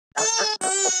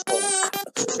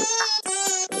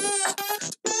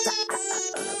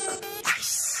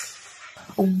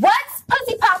What's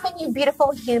pussy poppin', you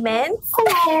beautiful humans?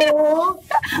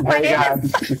 My name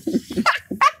is...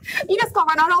 You just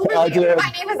going on over me.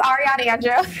 My name is Ariane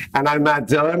Andrew. And I'm Matt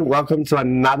Dillon. Welcome to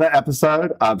another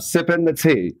episode of Sippin' the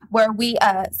Tea, where we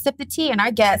sip the tea and our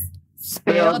guests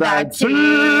spill that tea.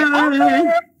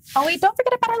 Oh wait, don't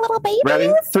forget about our little babies.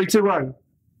 Ready? 3, 2, 1.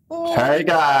 Hey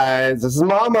guys, this is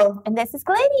Mama. And this is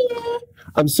Glady.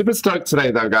 I'm super stoked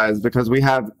today though, guys, because we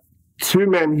have two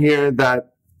men here that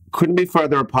couldn't be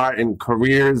further apart in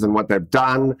careers and what they've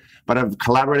done, but have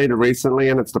collaborated recently,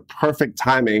 and it's the perfect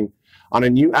timing on a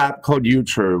new app called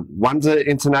YooTroo. One's an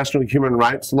international human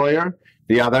rights lawyer,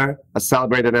 the other a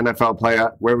celebrated NFL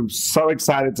player. We're so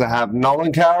excited to have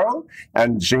Nolan Carroll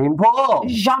and Jean-Paul.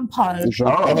 Jean-Paul.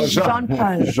 Oh,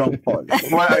 Jean-Paul. Jean-Paul.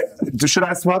 Well, should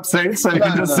I swap seats so you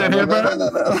can just sit here,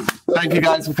 bro? Thank you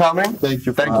guys for coming. Thank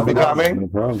you for coming. No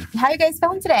problem. How are you guys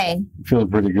feeling today? Feeling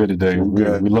pretty good today.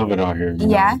 We love it out here.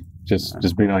 Yeah.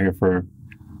 Just being out here for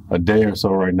a day or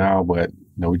so right now, but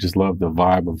we just love the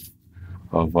vibe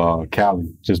of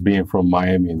Cali. Just being from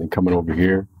Miami and then coming over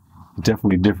here,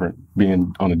 definitely different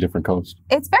being on a different coast.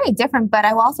 It's very different, but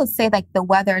I will also say like the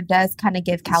weather does kind of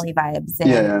give Cali vibes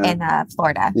in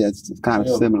Florida. Yeah, it's kind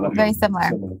of similar. Very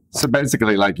similar. So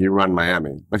basically, like you run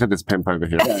Miami. Look at this pimp over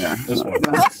here.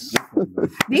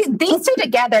 These two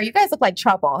together, you guys look like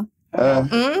trouble.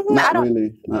 Not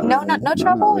really. No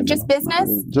trouble? Really. Just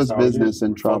business? Just business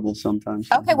and trouble sometimes.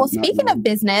 Okay, well, speaking of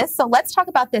business, so let's talk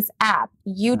about this app,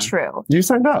 YooTroo. You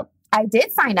signed up? I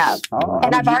did sign up. Oh,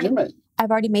 and I've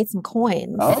already made some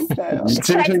coins. Okay.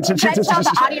 Should I tell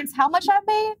the audience how much I've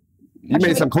made? You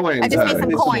made some coins. I just made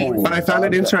some coins. But I found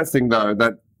it interesting, though,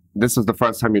 that this is the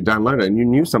first time you downloaded it and you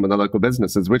knew some of the local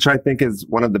businesses, which I think is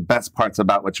one of the best parts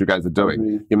about what you guys are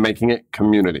doing. You're making it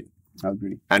community. I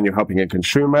agree. And you're helping a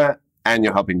consumer and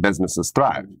you're helping businesses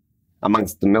thrive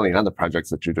amongst the million other projects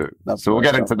that you do. So we'll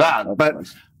get into that.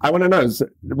 But I want to know,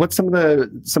 what's some of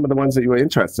the ones that you were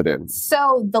interested in?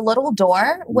 So the little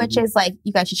door, which is like,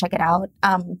 you guys should check it out.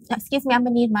 Excuse me, I'm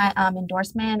gonna need my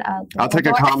endorsement. I'll take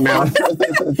a calm now.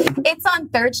 It's on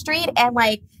 3rd Street, and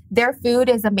like their food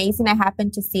is amazing. I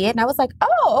happened to see it and I was like,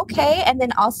 oh, okay. And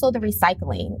then also the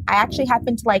recycling. I actually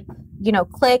happened to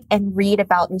click and read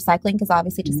about recycling because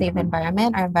obviously to save the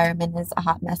environment, our environment is a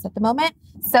hot mess at the moment.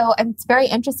 So it's very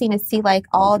interesting to see like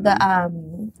all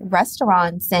the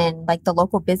restaurants and like the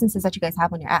local businesses that you guys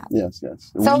have on your app. Yes.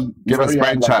 So give us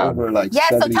brainchild.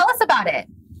 So tell us about it.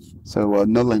 So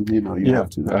Nolan, you have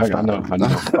to. I know.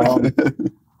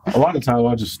 A lot of times,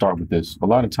 I'll just start with this. A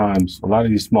lot of times, a lot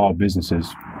of these small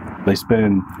businesses, they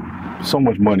spend so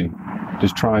much money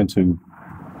just trying to,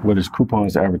 whether it's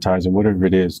coupons, advertising, whatever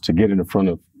it is, to get in front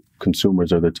of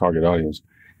consumers or their target audience.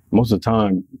 Most of the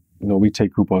time, we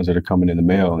take coupons that are coming in the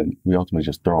mail and we ultimately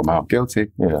just throw them out.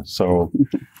 Guilty. Yeah, so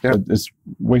it's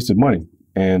wasted money.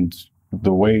 And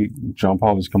the way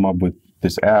Jean-Paul has come up with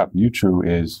this app, YooTroo,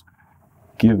 is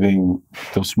giving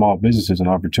those small businesses an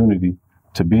opportunity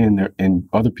to be in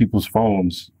other people's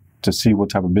phones to see what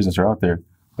type of business are out there,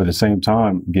 but at the same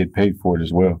time get paid for it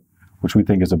as well, which we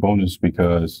think is a bonus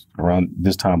because around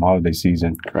this time, holiday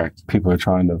season, correct, people are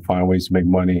trying to find ways to make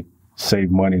money, save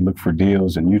money, look for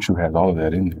deals, and YooTroo has all of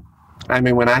that in there. I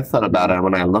mean, when I thought about it,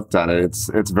 when I looked at it,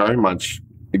 it's very much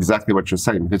exactly what you're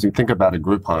saying, because you think about a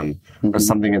Groupon or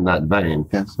something in that vein,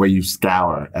 where you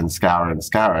scour and scour and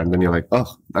scour, and then you're like,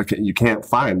 oh, okay, you can't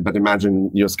find, but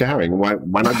imagine you're scouring.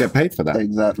 Why not get paid for that?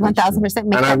 Exactly.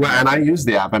 1000%. And I use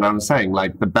the app, and I'm saying,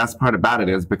 like, the best part about it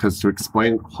is because to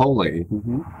explain wholly,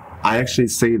 I actually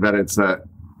see that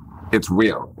it's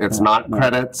real. It's not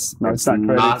credits. No, it's not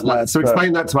credits. So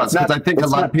explain that to us, because I think a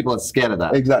lot of people are scared of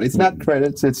that. Exactly. It's not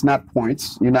credits. It's not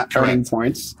points. You're not earning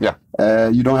points. Yeah.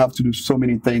 You don't have to do so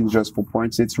many things just for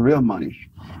points. It's real money.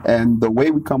 And the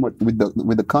way we come with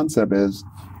the concept is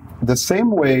the same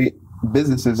way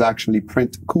businesses actually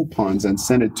print coupons and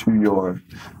send it to your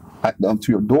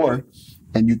door,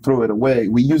 and you throw it away.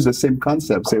 We use the same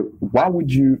concept. So why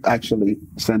would you actually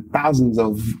send thousands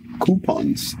of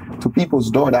coupons to people's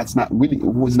door who's not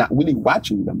really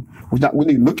watching them, who's not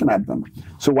really looking at them?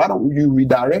 So why don't you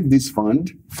redirect this fund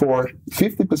for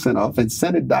 50% off and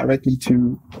send it directly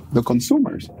to the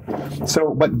consumers?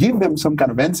 So, but give them some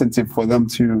kind of incentive for them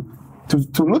to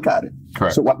look at it.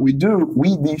 Correct. So what we do,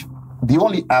 the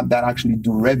only app that actually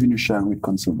do revenue sharing with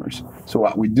consumers. So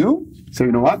what we do, so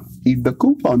you know what? If the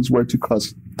coupons were to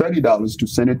cost $30 to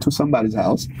send it to somebody's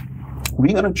house,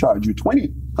 we're gonna charge you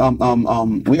we're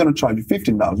gonna charge you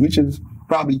 $15, which is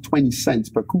probably 20 cents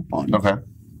per coupon. Okay.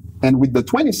 And with the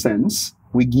 20 cents,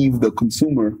 we give the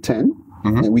consumer 10,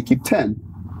 and we keep 10.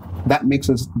 That makes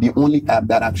us the only app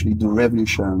that actually do revenue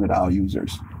sharing with our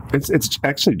users. It's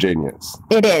actually genius.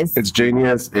 It is. It's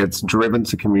genius. It's driven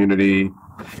to community.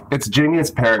 It's genius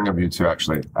pairing of you two,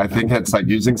 actually. I think it's like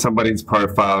using somebody's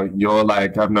profile. You're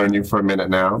like, I've known you for a minute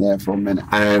now. Yeah, for a minute.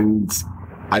 And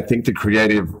I think the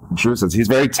creative juices, he's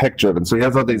very tech driven. So he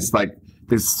has all these like,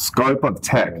 this scope of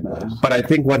tech. But I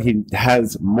think what he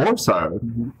has more so,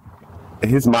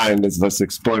 his mind is just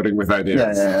exploding with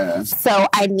ideas. Yeah. So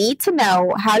I need to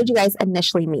know, how did you guys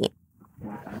initially meet?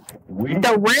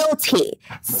 The real tea.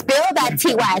 Spill that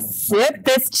tea while I sip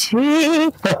this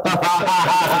tea.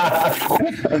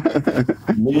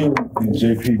 Me and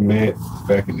JP met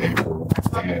back in April,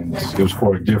 and it was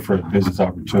for a different business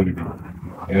opportunity.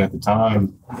 And at the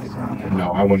time,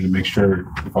 I wanted to make sure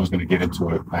if I was going to get into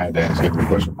it, I had to ask every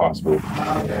question possible.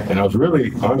 And I was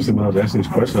really, honestly, when I was asking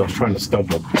these questions, I was trying to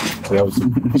stump him. That was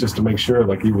just to make sure,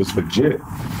 like, he was legit.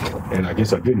 And I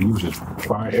guess I didn't. He was just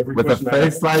trying every with question. With a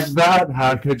face like that,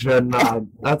 how could you not?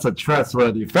 That's a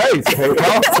trustworthy face,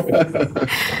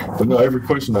 But no, every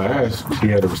question I asked, he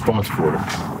had a response for it.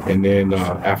 And then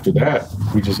after that,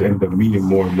 we just ended up meeting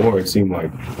more and more. It seemed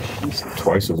like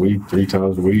twice a week, 3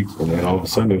 times a week. And then all of a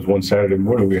sudden, it was one Saturday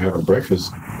morning, we were having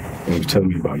breakfast, and he was telling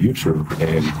me about YooTroo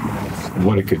and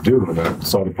what it could do. And I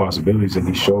saw the possibilities, and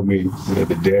he showed me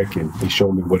the deck, and he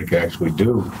showed me what it could actually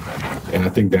do. And I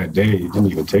think that day, it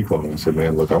didn't even take long. I said,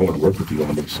 man, look, I want to work with you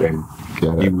on this. And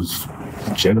he was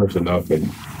generous enough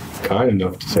and kind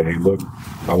enough to say, hey, look,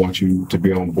 I want you to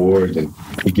be on board. And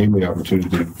he gave me the opportunity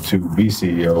to be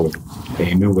CEO, and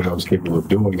he knew what I was capable of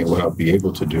doing and what I'd be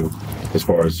able to do as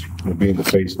far as being the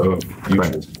face of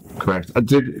YooTroo. Correct.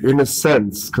 In a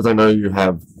sense, because I know you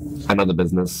have another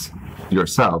business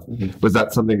yourself, was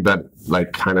that something that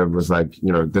like kind of was like,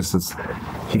 this is,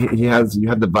 you have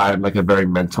the vibe, like a very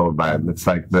mental vibe. It's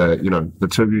like the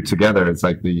two of you together, it's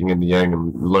like the yin and the yang,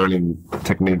 and learning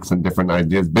techniques and different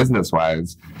ideas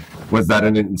business-wise. Was that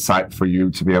an insight for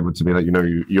you to be able to be like,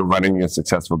 you're running a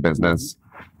successful business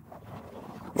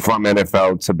from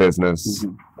NFL to business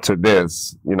to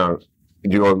this,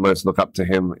 you almost look up to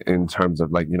him in terms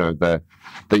of like, the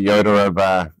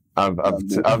Yoda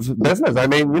of business. I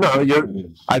mean,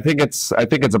 I think it's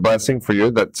a blessing for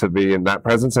you that to be in that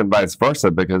presence, and vice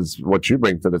versa, because what you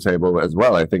bring to the table as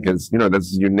well, I think is,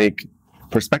 there's unique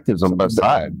perspectives on both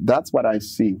sides. That's what I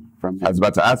see from him. I was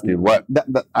about to ask you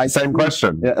same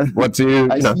question. Yeah. What do you?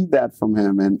 I see that from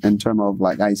him in terms of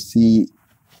like, I see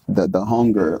the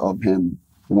hunger of him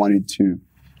wanting to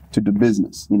do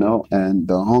business, and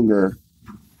the hunger.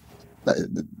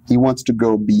 He wants to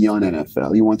go beyond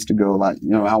NFL. He wants to go like,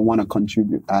 I want to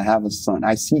contribute. I have a son.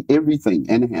 I see everything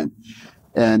in him,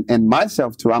 and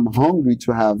myself too. I'm hungry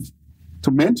to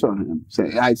mentor him.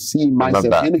 Say, I see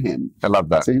myself in him. I love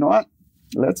that. So you know what?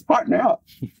 Let's partner up.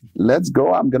 Let's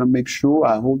go. I'm gonna make sure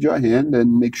I hold your hand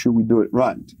and make sure we do it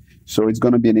right. So it's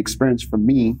gonna be an experience for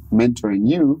me mentoring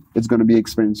you. It's gonna be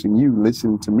experiencing you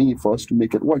listening to me for us to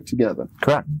make it work together.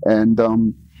 Correct. And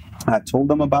I told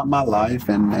them about my life,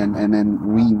 and then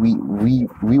we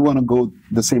want to go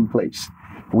the same place.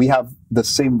 We have the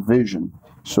same vision.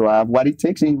 So I have what it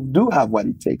takes, and you do have what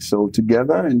it takes. So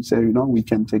together, and say, we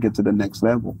can take it to the next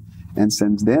level. And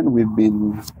since then, we've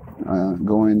been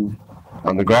going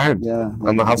on the grind. Yeah,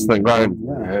 on the hustling grind.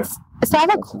 Yeah. So I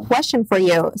have a question for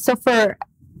you. So for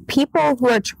people who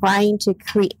are trying to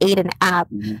create an app,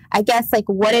 I guess, like,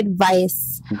 what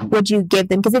advice would you give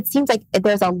them? Because it seems like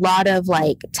there's a lot of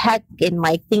like tech and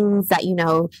like things that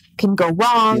can go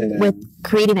wrong with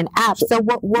creating an app. So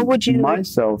what would you?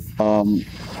 Myself,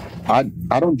 I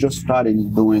don't just start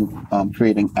in doing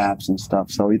creating apps and stuff.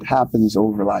 So it happens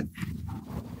over like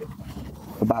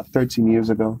about 13 years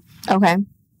ago. Okay.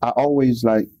 I always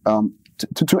like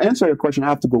to answer your question, I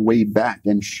have to go way back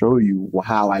and show you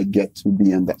how I get to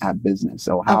be in the app business,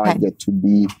 or how I get to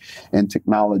be in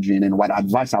technology, and then what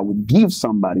advice I would give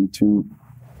somebody to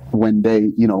when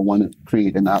they, want to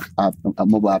create an app, a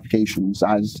mobile applications.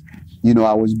 As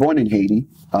I was born in Haiti,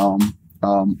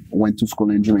 went to school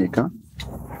in Jamaica,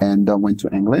 and went to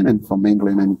England, and from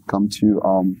England and come to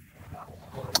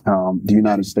the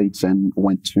United States, and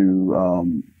went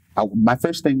to my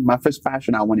first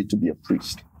passion, I wanted to be a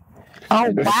priest. Oh,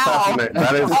 wow.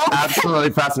 That is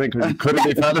absolutely fascinating, because you couldn't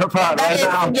be further apart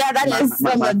now. Yeah, that is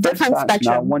from a different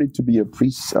spectrum. I wanted to be a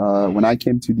priest when I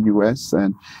came to the U.S.,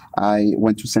 and I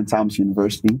went to St. Thomas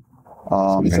University.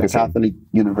 It's a Catholic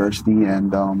university,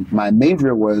 and my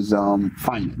major was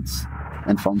finance.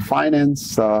 And from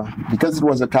finance, because it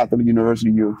was a Catholic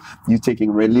university, you're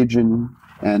taking religion.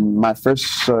 And my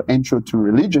first intro to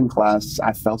religion class,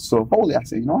 I felt so holy. I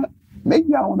said, you know what?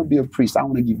 Maybe I want to be a priest. I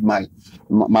want to give my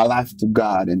life to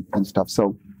God and stuff.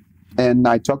 So and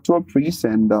I talked to a priest,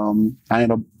 and I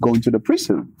ended up going to the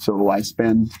priesthood. So I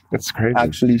spent That's crazy.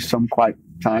 actually some quite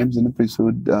times in the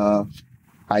priesthood.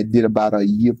 I did about a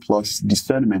year plus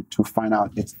discernment to find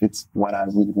out if it's what I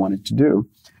really wanted to do.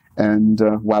 And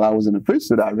while I was in the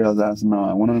priesthood, I realized, no,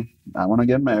 I want to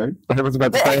get married. I was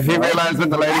about to say, he realized when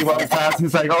the lady walked past,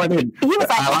 he's like, oh, I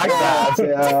like that.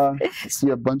 Yeah, see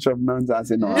a bunch of nuns. I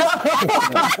said, no.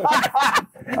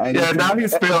 Yeah, now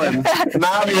he's feeling.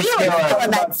 Now he's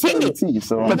feeling. that tea.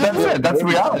 So, But that's it. That's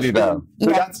reality, though.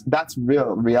 So that's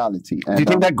real reality. And, Do you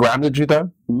think that grounded you,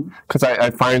 though? Hmm? Because I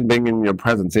find being in your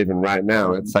presence, even right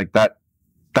now, it's like that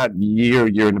year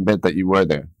and a bit that you were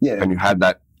there. Yeah. And you had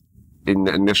that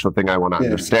initial thing, I want to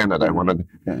understand it. I want to.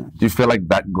 Yeah. Do you feel like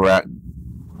that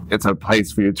it's a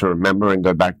place for you to remember and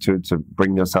go back to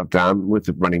bring yourself down with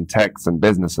running techs and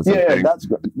businesses and things? That's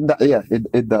good.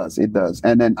 It does.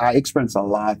 And then I experienced a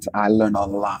lot. I learned a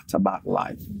lot about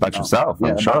life. About yourself,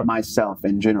 I'm sure. About myself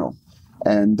in general.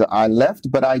 And I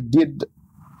left, but I did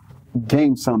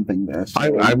gain something there. So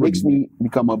it makes me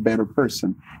become a better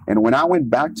person. And when I went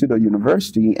back to the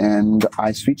university and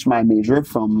I switched my major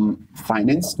from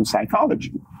finance to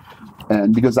psychology,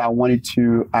 and because I wanted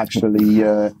to actually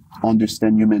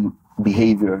understand human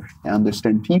behavior and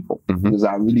understand people, because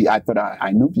I thought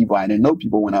I knew people. I didn't know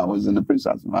people when I was in the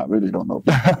priesthood. I really don't know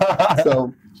people.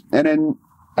 So, and then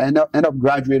I ended up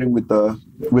graduating with a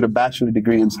bachelor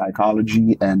degree in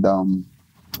psychology and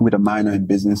with a minor in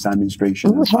business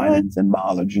administration and finance and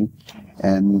biology.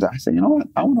 And I said, you know what?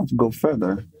 I want to go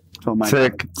further.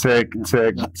 Tick.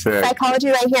 Psychology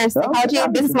right here. Psychology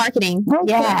and business marketing. Okay.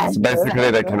 Yeah. So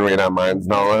basically, they can read our minds,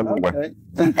 Nolan. Okay.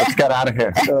 Let's get out of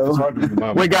here.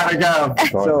 We gotta go.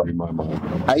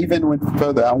 I even went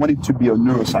further. I wanted to be a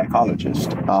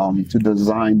neuropsychologist, to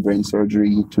design brain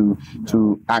surgery, to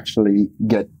actually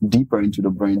get deeper into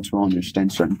the brain to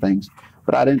understand certain things.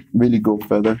 But I didn't really go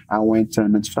further. I went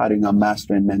and started a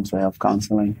master in mental health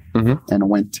counseling and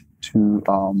went to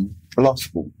law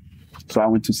school. So I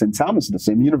went to St. Thomas, the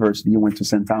same university. I went to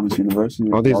St. Thomas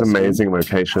University. All these amazing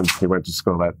locations. He went to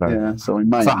school at that. Yeah, so in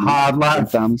Miami. It's a hard life.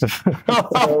 So,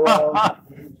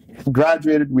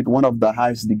 graduated with one of the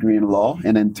highest degree in law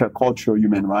and intercultural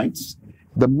human rights.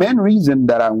 The main reason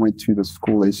that I went to the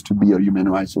school is to be a human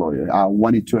rights lawyer. I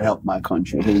wanted to help my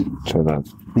country, Haiti. Sure that.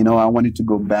 You know, I wanted to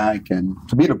go back and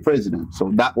to be the president.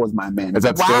 So that was my main. Is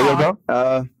that still your goal?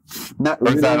 Not Or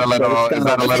really. is that a little? I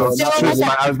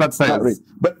was about to say. Not really.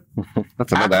 But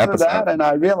that's another after episode. that, and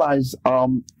I realized,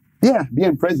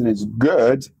 being president is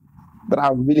good, but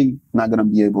I'm really not going to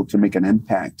be able to make an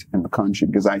impact in the country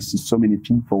because I see so many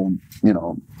people, you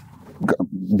know,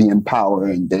 be in power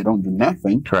and they don't do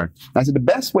nothing. Correct. I said the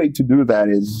best way to do that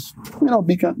is, you know,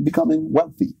 becoming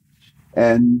wealthy,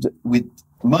 and with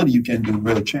money you can do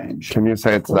real change. Can you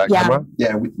say it to that camera?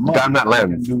 Yeah, with money. Down that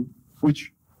lens.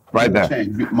 Right there.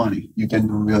 Change. With money, you can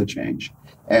do real change.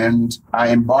 And I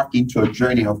embarked into a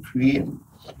journey of creating.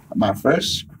 My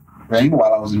first thing,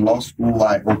 while I was in law school,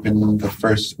 I opened the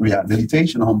first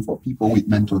rehabilitation home for people with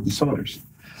mental disorders.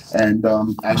 And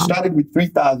I started with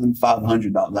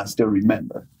 $3,500. I still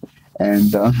remember.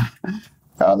 And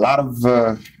a lot of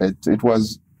it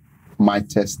was my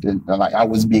testing. Like I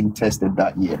was being tested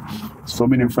that year. So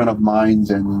many friends of mine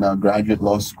in graduate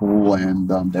law school, and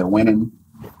they went in,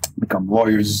 become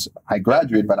lawyers. I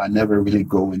graduated, but I never really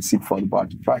go and sit for the bar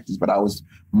to practice. But I was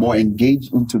more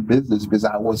engaged into business because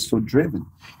I was so driven.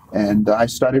 And I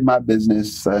started my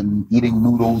business and eating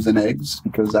noodles and eggs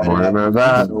because I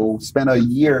spent a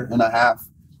year and a half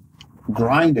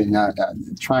grinding,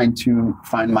 trying to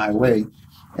find my way.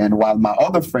 And while my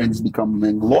other friends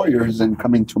becoming lawyers and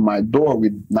coming to my door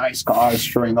with nice cars,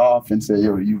 showing off and say,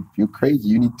 "Yo, you crazy?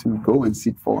 You need to go and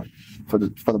sit for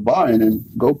the bar and then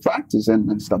go practice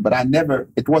and stuff." But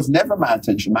it was never my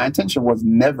intention. My intention was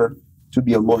never to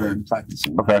be a lawyer and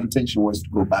practicing. My intention was to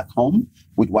go back home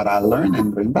with what I learned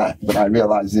and bring back. But I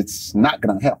realized it's not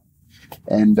going to help.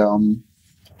 And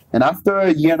after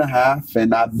a year and a half,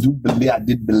 and I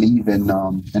did believe in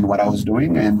what I was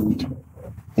doing, and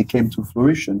it came to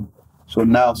fruition. So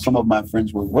now some of my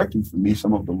friends were working for me,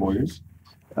 some of the lawyers.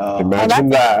 Imagine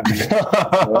that.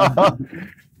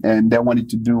 And they wanted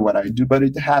to do what I do, but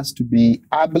it has to be,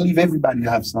 I believe everybody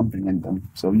has something in them.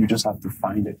 So you just have to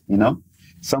find it, you know?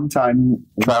 Sometimes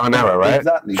trial and error, right?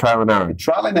 Exactly. Trial and error.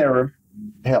 Trial and error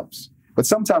helps. But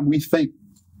sometimes we think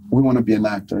we want to be an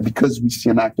actor. Because we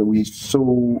see an actor, we're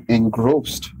so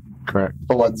engrossed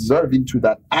or observed into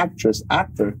that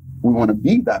actor, we want to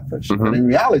be that person. But in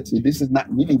reality, this is not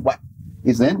really what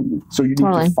is in you. So you need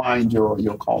to find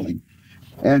your calling.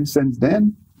 And since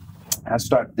then, I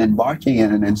start embarking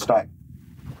in and start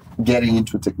getting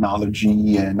into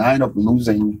technology, and I ended up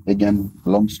losing, again,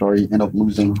 long story, ended up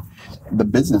losing the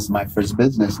business, my first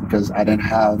business, because I didn't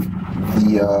have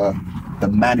the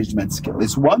management skill.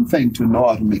 It's one thing to know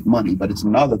how to make money, but it's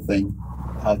another thing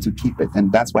how to keep it.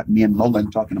 And that's what me and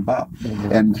Nolan talking about.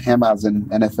 Mm-hmm. And him as an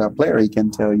NFL player, he can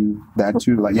tell you that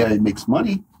too. Like, yeah, it makes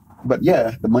money, but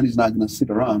yeah, the money's not going to sit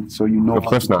around. So you know how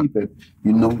to keep it.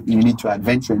 You know, you need to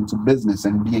adventure into business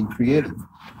and being creative.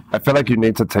 I feel like you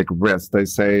need to take risks. They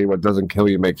say what doesn't kill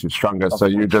you makes you stronger. So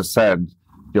you just said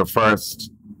your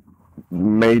first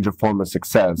major form of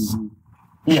success. Mm-hmm.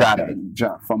 Yeah,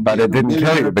 but it didn't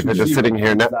kill you because you're sitting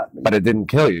here now. Exactly. But it didn't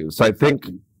kill you. So I think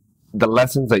the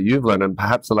lessons that you've learned, and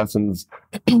perhaps the lessons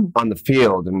on the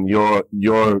field and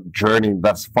your journey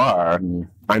thus far,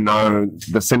 I know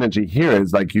the synergy here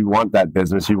is like you want that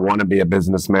business, you want to be a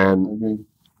businessman. Mm-hmm.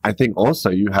 I think also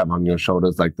you have on your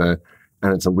shoulders like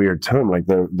and it's a weird term, like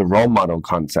the role model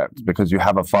concept, because you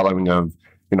have a following of,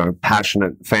 you know,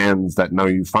 passionate fans that know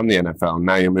you from the NFL.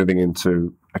 Now you're moving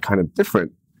into a kind of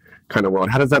different kind of world.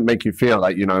 How does that make you feel?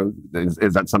 Like, you know,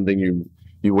 is that something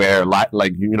you wear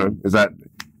like, you know, is that,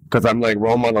 because I'm like,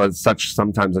 role model is such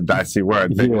sometimes a dicey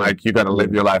word thing. Like you got to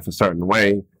live your life a certain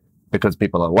way because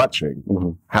people are watching.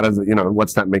 Mm-hmm. How does it, you know,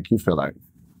 what's that make you feel like?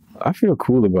 I feel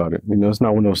cool about it. You know, it's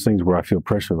not one of those things where I feel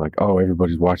pressure like, oh,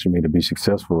 everybody's watching me to be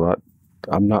successful.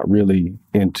 I'm not really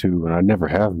into, and I never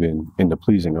have been into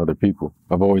pleasing other people.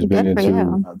 I've always been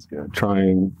into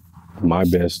trying my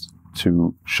best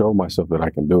to show myself that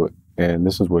I can do it. And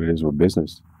this is what it is with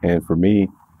business. And for me,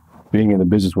 being in the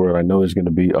business world, I know there's going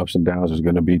to be ups and downs. There's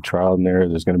going to be trial and error.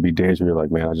 There's going to be days where you're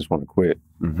like, man, I just want to quit.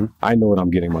 Mm-hmm. I know what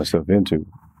I'm getting myself into.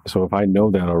 So if I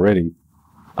know that already,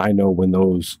 I know when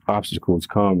those obstacles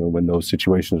come and when those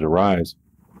situations arise,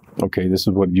 okay, this is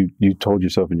what you told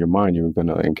yourself in your mind you were going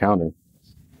to encounter.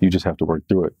 You just have to work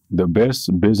through it. The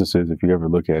best businesses, if you ever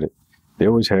look at it, they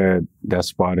always had that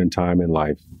spot in time in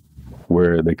life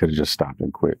where they could have just stopped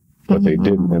and quit. But they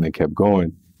didn't, and they kept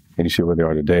going. And you see where they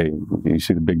are today. You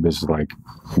see the big businesses like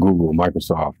Google,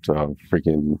 Microsoft,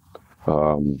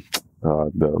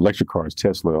 the electric cars,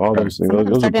 Tesla, all those things.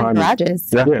 Those are prime.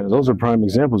 Yeah, those are prime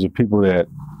examples of people that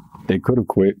they could have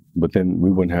quit, but then we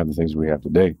wouldn't have the things we have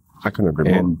today. I couldn't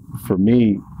agree more. And for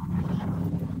me,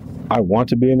 I want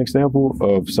to be an example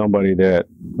of somebody that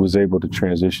was able to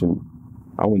transition.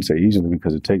 I wouldn't say easily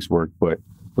because it takes work, but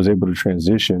was able to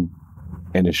transition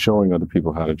and is showing other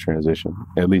people how to transition,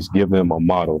 at least give them a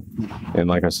model. And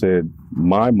like I said,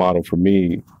 my model for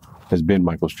me has been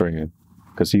Michael Strahan,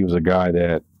 because he was a guy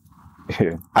that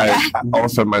I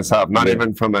also myself, not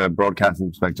even from a broadcasting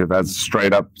perspective, as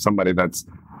straight up somebody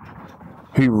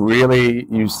who really,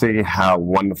 you see how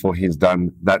wonderful he's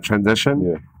done that transition.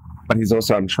 Yeah. But he's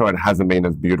also, I'm sure it hasn't been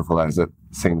as beautiful as it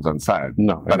seems on side.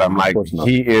 No. But I'm like,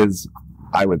 he is,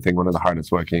 I would think, one of the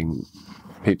hardest working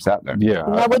peeps out there. Yeah.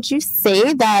 Now, would you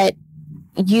say that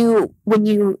when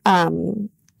you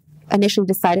initially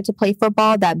decided to play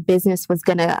football, that business was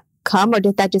going to come, or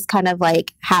did that just kind of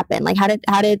like happen? Like, how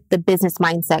did the business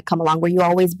mindset come along? Were you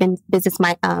always been business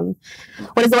mind?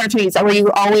 What is the word to use? Were you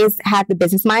always had the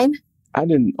business mind? I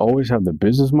didn't always have the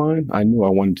business mind. I knew I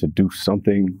wanted to do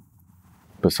something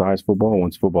besides football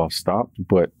once football stopped.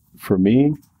 But for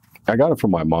me, I got it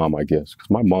from my mom, I guess, because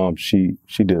my mom, she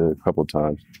did it a couple of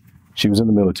times. She was in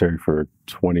the military for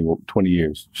 20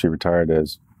 years. She retired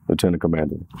as lieutenant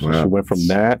commander. So she went from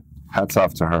that. Hats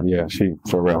off to her. Yeah, she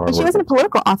for real hard work. She was in a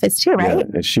political office too, right? Yeah,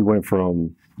 and she went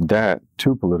from that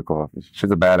to political office.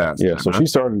 She's a badass. Yeah, so she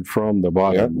started from the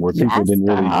bottom where people didn't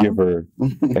really give her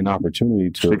an opportunity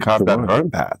to. She carved out her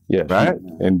own path. Yeah, right.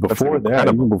 And before that,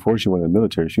 even before she went in the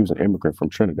military, she was an immigrant from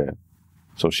Trinidad.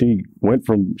 So she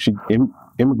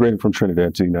immigrated from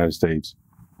Trinidad to the United States,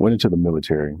 went into the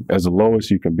military as the lowest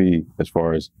you can be as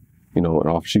far as, you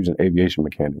know, she was an aviation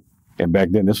mechanic. And back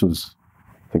then, this was,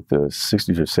 I think, the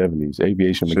 60s or 70s,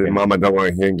 aviation mechanic. Mama, don't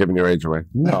worry, he ain't giving your age away.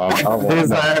 No,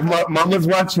 Mama's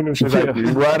watching him. She's like,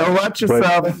 don't watch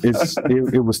yourself.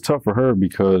 It was tough for her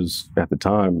because at the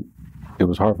time, it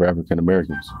was hard for African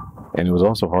Americans. And it was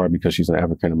also hard because she's an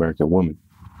African American woman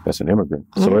that's an immigrant.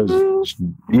 So it was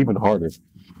even harder.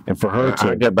 And for her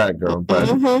to get back, girl, but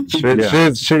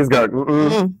she's got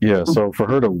yeah. So for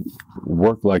her to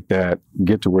work like that,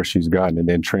 get to where she's gotten, and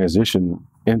then transition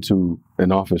into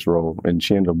an office role, and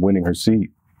she ended up winning her seat,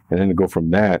 and then to go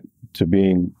from that to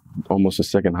being almost the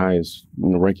second highest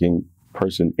ranking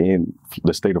person in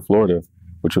the state of Florida,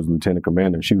 which was lieutenant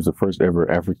commander. She was the first ever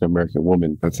African American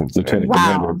woman lieutenant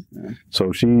commander.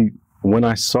 So when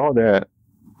I saw that,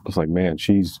 I was like, man,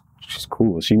 she's she's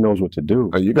cool. She knows what to do.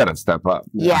 Oh, you got to step up.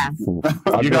 Yeah.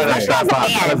 You got to step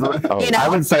up. You know? I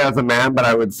would say as a man, but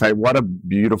I would say what a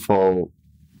beautiful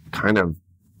kind of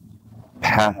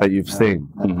path that you've seen,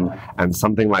 and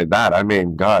something like that. I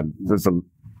mean, God, there's some.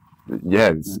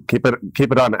 Yeah, keep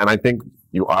it on, and I think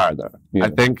you are though. Yeah. I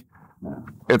think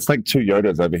it's like two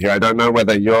Yodas over here. I don't know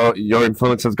whether your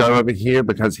influences go over here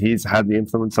because he's had the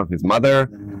influence of his mother,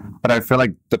 but I feel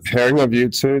like the pairing of you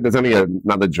two. There's only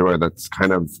another duo that's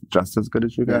kind of just as good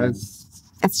as you guys.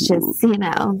 It's just, you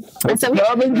know. It's So,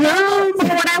 love and dreams.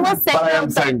 what I will say, But I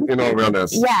am saying, in all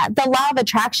realness. yeah, the law of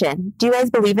attraction. Do you guys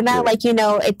believe in that? Yeah. Like, you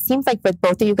know, it seems like with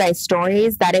both of you guys'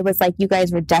 stories that it was like you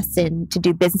guys were destined to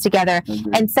do business together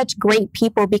and such great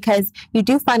people, because you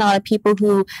do find a lot of people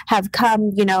who have come,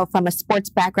 you know, from a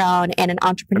sports background and an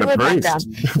entrepreneurial background.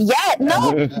 Yeah,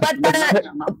 no, but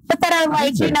that are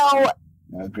like, you know,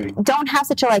 I agree. don't have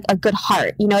such a good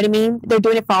heart. You know what I mean? They're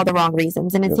doing it for all the wrong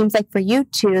reasons. And it seems like for you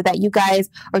two that you guys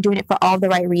are doing it for all the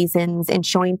right reasons and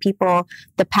showing people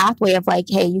the pathway of like,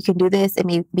 hey, you can do this. It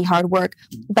may be hard work.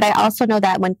 But I also know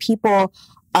that when people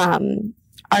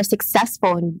are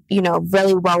successful and, you know,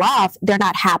 really well off, they're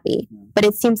not happy. But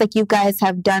it seems like you guys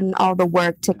have done all the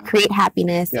work to create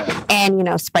happiness and, you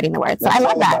know, spreading the word. So It's I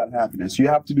love all that. about happiness. You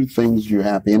have to do things you're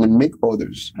happy and then make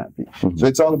others happy. So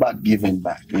it's all about giving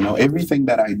back. You know, everything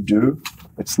that I do,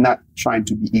 it's not trying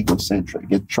to be egocentric.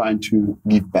 It's trying to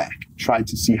give back, trying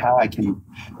to see how I can.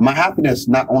 My happiness,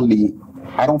 not only,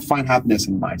 I don't find happiness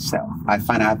in myself. I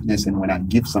find happiness in when I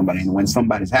give somebody, and when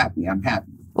somebody's happy, I'm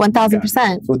happy.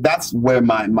 1000%. So that's where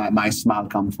my smile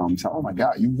comes from. So, oh my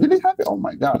God, you really happy? Oh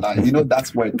my God, like, you know,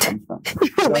 that's where it comes from.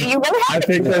 But you really I have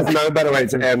think there's no better way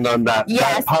to end on that.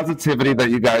 Yes. That positivity that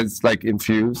you guys like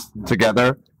infuse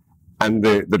together, and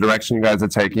the direction you guys are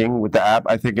taking with the app.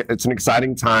 I think it's an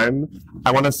exciting time.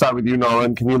 I want to start with you,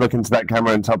 Nolan. Can you look into that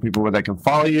camera and tell people where they can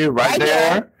follow you? Right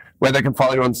there. Where they can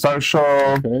follow you on social.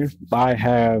 Okay. I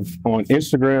have on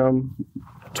Instagram,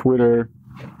 Twitter,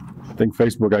 I think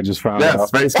Facebook. I just found out.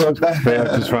 Yes, Facebook. I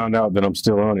just found out that I'm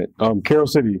still on it. Carroll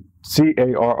City,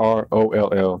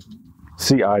 CarrollCity.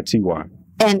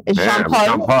 And Damn,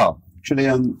 Jean-Paul. Actually,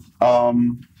 I don't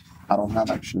have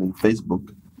actually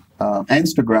Facebook.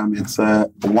 Instagram, it's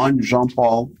one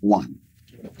Jean-Paul 1.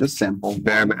 Just simple.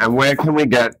 Damn, and where can we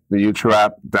get the YooTroo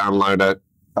app? Download it.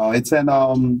 It's in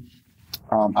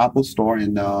Apple Store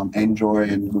and Android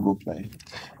and Google Play.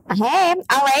 Hey,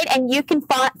 all right. And you can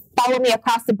follow me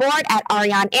across the board at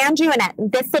Ariane Andrew and at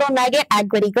This Little Nugget at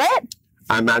Gritty Grit.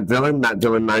 I'm Matt Dillon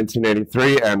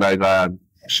 1983, and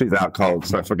she's out cold,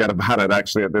 so forget about it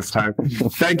actually at this time.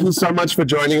 Thank you so much for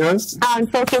joining us. On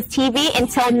Focus TV.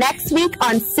 Until next week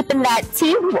on Sippin' That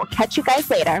Tea, we'll catch you guys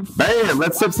later. Bam,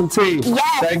 let's sip some tea.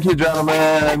 Yes. Thank you,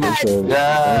 gentlemen. Yes.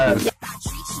 Yes.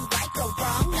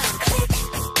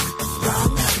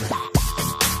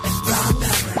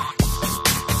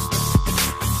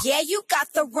 Yeah, you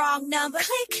got the wrong number.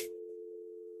 Click.